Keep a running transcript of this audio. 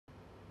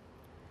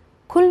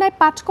খুলনায়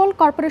পাটকল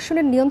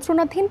কর্পোরেশনের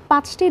নিয়ন্ত্রণাধীন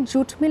 ৫টি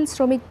জুট মিল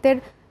শ্রমিকদের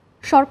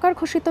সরকার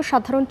ঘোষিত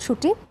সাধারণ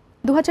ছুটি,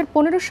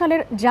 ২০১৫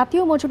 সালের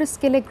জাতীয় মজুরি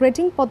স্কেলে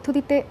গ্রেডিং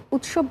পদ্ধতিতে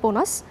উৎসব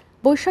বোনাস,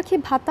 বৈশাখী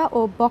ভাতা ও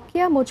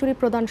বকেয়া মজুরি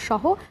প্রদান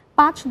সহ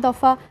 ৫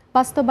 দফা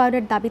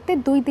বাস্তবায়নের দাবিতে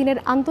 ২ দিনের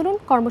আন্দোলন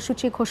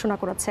কর্মসূচি ঘোষণা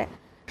করেছে।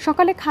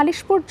 সকালে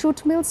খালিশপুর জুট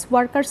মিলস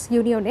ওয়ার্কার্স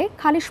ইউনিয়নে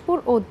খালিশপুর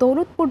ও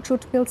দৌলতপুর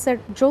জুট মিলসের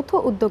যৌথ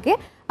উদ্যোগে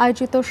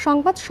আয়োজিত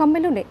সংবাদ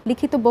সম্মেলনে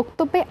লিখিত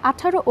বক্তব্যে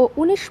 ১৮ ও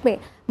 ১৯ মে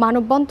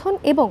মানববন্ধন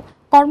এবং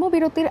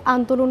কর্মবিরতির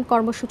আন্দোলন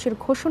কর্মসূচির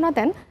ঘোষণা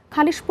দেন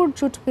খালিশপুর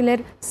জুট মিলের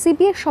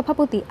সিবিএ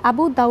সভাপতি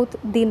আবু দাউদ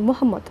দিন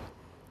মোহাম্মদ।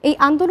 এই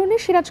আন্দোলনে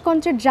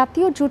সিরাজগঞ্জের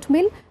জাতীয় জুট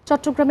মিল,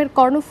 চট্টগ্রামের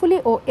কর্ণফুলী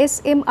ও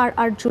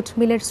SMRR জুট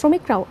মিলের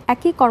শ্রমিকরাও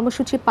একই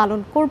কর্মসূচি পালন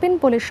করবেন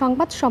বলে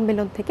সংবাদ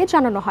সম্মেলন থেকে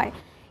জানানো হয়।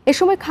 এ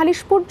সময়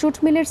খালিশপুর জুট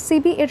মিলের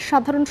সিবিএর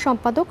সাধারণ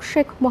সম্পাদক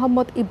শেখ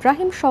মোহাম্মদ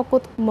ইব্রাহিম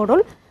শওকত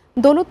মোড়ল,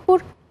 দৌলতপুর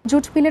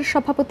জুট মিলের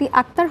সভাপতি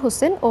আক্তার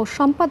হোসেন ও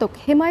সম্পাদক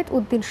হেমায়েত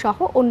উদ্দিন সহ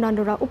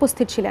অন্যান্যরা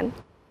উপস্থিত ছিলেন।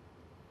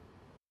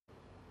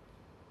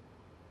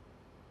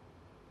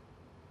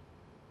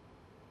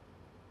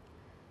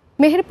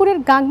 মেহেরপুরের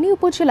গাংনী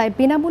উপজেলায়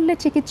বিনামূল্যে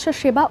চিকিৎসা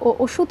সেবা ও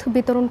ওষুধ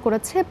বিতরণ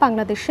করেছে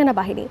বাংলাদেশ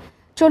সেনাবাহিনী।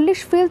 ৪০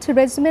 ফিল্ড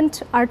রেজিমেন্ট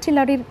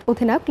আর্টিলারির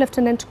অধিনায়ক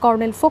লেফটেন্যান্ট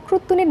কর্নেল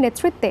ফখরুদ্দিনের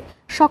নেতৃত্বে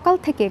সকাল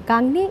থেকে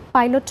গাংনী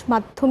পাইলট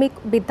মাধ্যমিক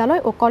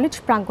বিদ্যালয় ও কলেজ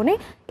প্রাঙ্গণে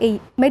এই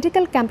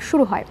মেডিকেল ক্যাম্প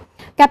শুরু হয়।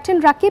 Captain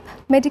Rakib,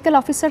 medical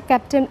officer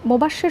captain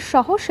Mobashwer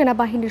সহ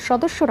সেনাবাহিনীর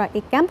সদস্যরা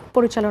এই ক্যাম্প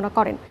পরিচালনা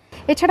করেন।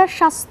 এছাড়া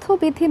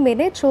স্বাস্থ্যবিধি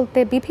মেনে চলতে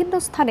বিভিন্ন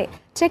স্থানে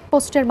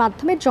চেকপোস্টের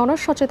মাধ্যমে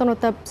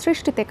জনসচেতনতা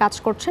সৃষ্টিতে কাজ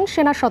করছেন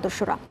সেনা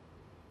সদস্যরা।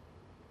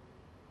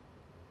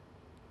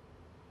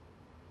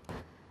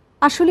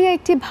 আশুলিয়া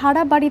একটি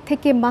ভাড়া বাড়ি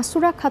থেকে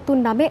মাসুরা খাতুন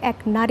নামে এক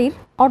নারীর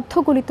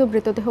অর্ধগলিত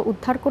মৃতদেহ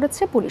উদ্ধার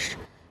করেছে পুলিশ।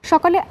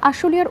 সকালে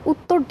আশুলিয়ার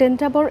উত্তর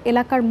ডেন্ডাবর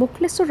এলাকার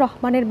মুখলিসুর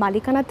রহমানের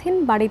মালিকানাধীন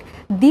বাড়ির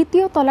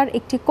দ্বিতীয় তলার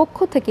একটি কক্ষ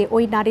থেকে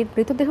ওই নারীর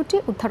মৃতদেহটি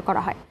উদ্ধার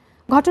করা হয়।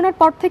 ঘটনার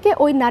পর থেকে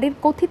ওই নারীর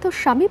কথিত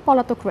স্বামী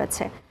পলাতক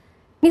রয়েছে।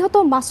 নিহত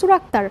মাসুরা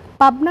আক্তার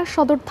পাবনা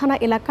সদর থানা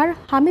এলাকার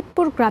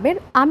হামিদপুর গ্রামের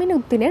আমিন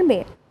উদ্দিনের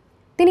মেয়ে।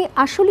 তিনি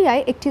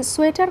আশুলিয়ায় একটি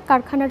সোয়েটার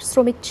কারখানার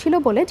শ্রমিক ছিল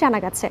বলে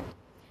জানা গেছে।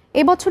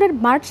 এবছরের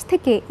মার্চ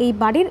থেকে এই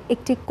বাড়ির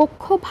একটি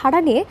কক্ষ ভাড়া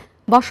নিয়ে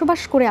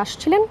বসবাস করে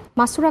আসছিলেন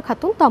মাসুরা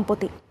খাতুন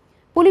দম্পতি।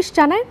 পুলিশ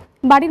জানায়,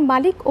 বাড়ির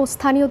মালিক ও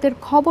স্থানীয়দের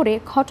খবরে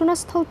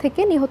ঘটনাস্থল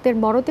থেকে নিহতের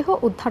মরদেহ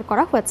উদ্ধার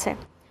করা হয়েছে।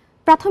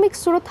 প্রাথমিক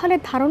সুরতহালে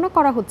ধারণা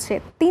করা হচ্ছে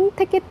 ৩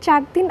 থেকে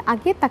 ৪ দিন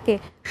আগে তাকে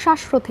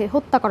শ্বাসরোধে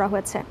হত্যা করা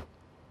হয়েছে।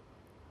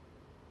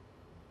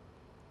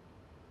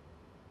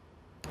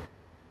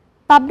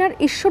 পাবনার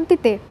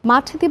ঈশ্বরদীতে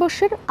মাঠ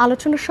দিবসের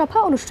আলোচনা সভা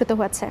অনুষ্ঠিত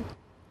হয়েছে।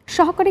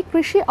 সহকারী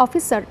কৃষি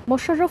অফিসার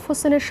মোশাররফ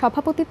হোসেনের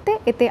সভাপতিত্বে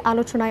এতে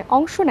আলোচনায়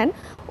অংশ নেন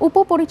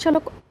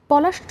উপপরিচালক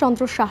পলাশ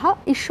চন্দ্র সাহা,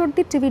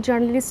 ঈশ্বরদী টিভি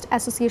জার্নালিস্ট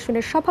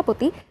অ্যাসোসিয়েশনের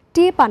সভাপতি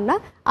টি এ পান্না,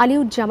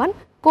 আলিউজ্জামান,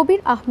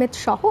 কবির আহমেদ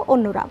সহ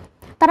অন্যরা।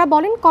 তারা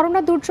বলেন,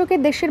 করোনা দুর্যোগে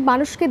দেশের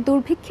মানুষকে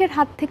দুর্ভিক্ষের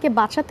হাত থেকে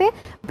বাঁচাতে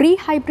ব্রি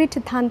হাইব্রিড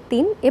ধান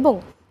 ৩ এবং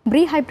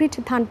ব্রি হাইব্রিড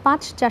ধান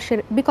 ৫ চাষের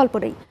বিকল্প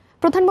নেই।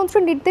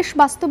 প্রধানমন্ত্রীর নির্দেশ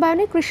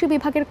বাস্তবায়নে কৃষি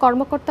বিভাগের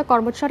কর্মকর্তা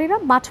কর্মচারীরা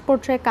মাঠ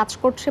পর্যায়ে কাজ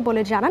করছে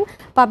বলে জানান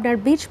পাবনার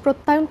বীজ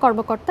প্রত্যয়ন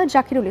কর্মকর্তা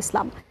জাকিরুল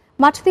ইসলাম।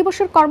 মাঠ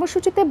দিবসের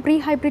কর্মসূচিতে ব্রি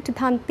হাইব্রিড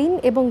ধান ৩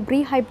 এবং ব্রি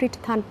হাইব্রিড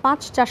ধান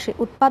 ৫ চাষে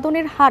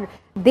উৎপাদনের হার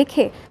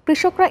দেখে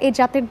কৃষকরা এ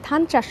জাতের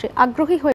ধান চাষে আগ্রহী হয়ে